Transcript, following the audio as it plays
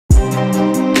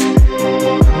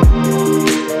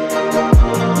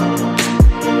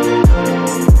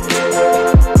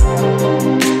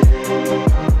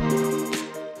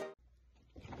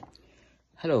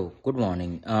Good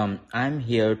morning. I'm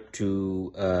here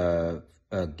to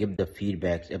give the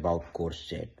feedbacks about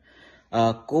CourseJet.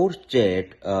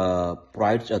 CourseJet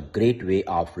provides a great way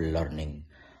of learning.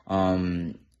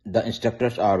 The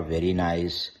instructors are very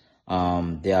nice.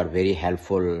 They are very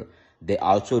helpful. They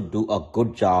also do a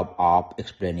good job of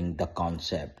explaining the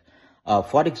concept.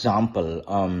 For example,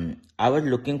 I was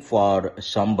looking for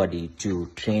somebody to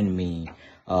train me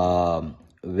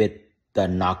with the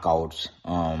knockouts,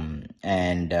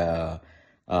 and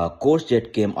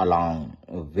CourseJet came along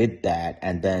with that,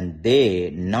 and then they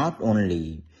not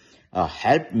only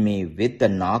helped me with the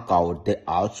knockout, they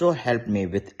also helped me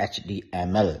with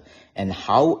HTML and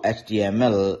how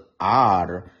HTML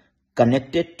are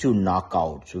connected to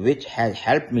knockouts, which has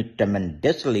helped me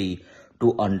tremendously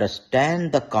to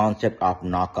understand the concept of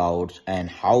knockouts and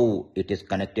how it is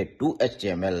connected to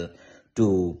HTML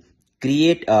to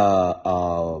create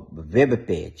a web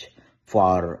page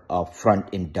for a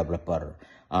front-end developer.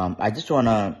 I just want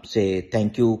to say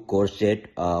thank you,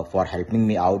 CourseJet, for helping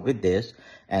me out with this.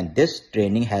 And this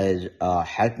training has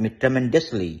helped me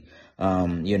tremendously,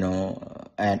 and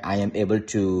I am able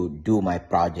to do my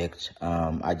projects.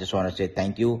 I just want to say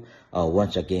thank you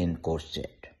once again, CourseJet.